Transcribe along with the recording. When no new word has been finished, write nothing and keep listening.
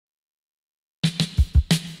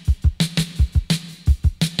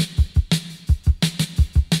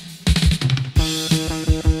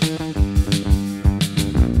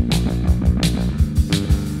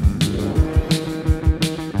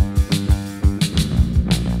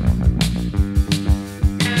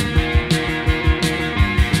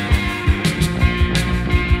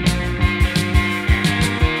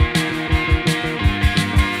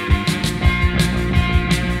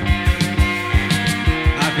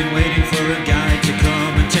been waiting for a guide to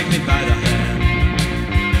come and take me by the hand.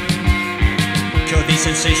 Cause these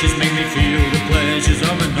sensations make me feel the pleasures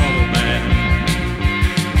of a normal man.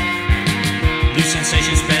 These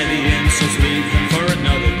sensations spare the insults, leave them for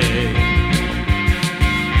another day.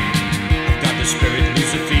 I've got the spirit,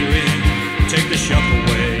 lose the feeling, take the shock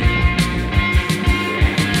away.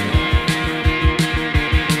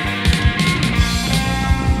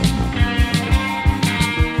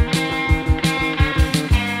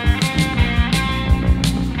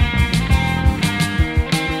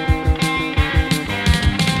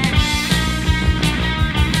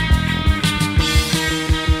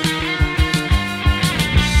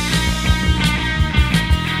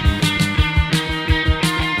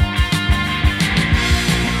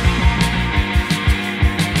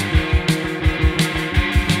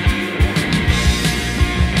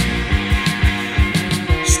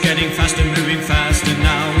 Getting faster, moving faster,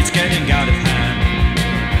 now it's getting out of hand.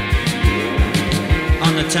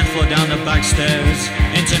 On the 10th floor, down the back stairs,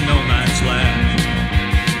 into no man's land.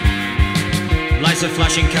 Lights are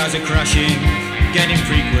flashing, cars are crashing, getting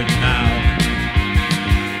frequent now.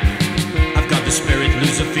 I've got the spirit,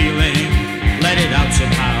 lose the feeling, let it out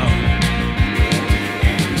somehow.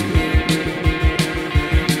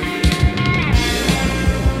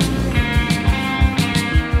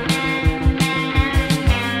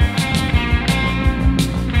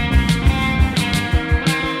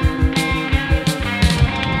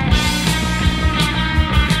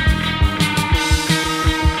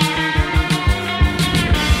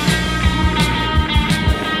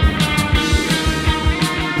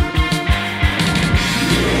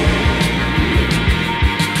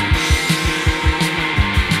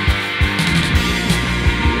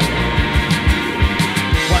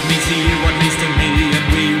 What means to me, and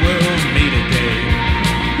we will meet again.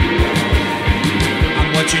 I'm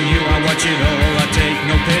watching you, I watch it all, I take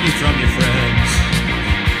no pity from your friends.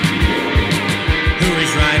 Who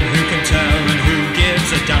is right, who can tell, and who gives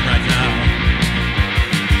a damn right now?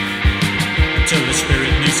 Until the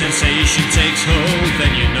spirit, new sensation takes hold,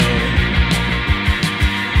 then you know.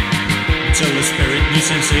 Until the spirit, new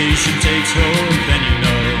sensation takes hold, then you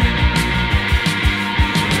know.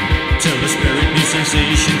 Till the spirit, new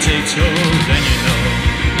sensation takes hold, then you know.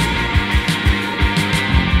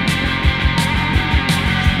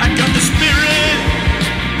 I got the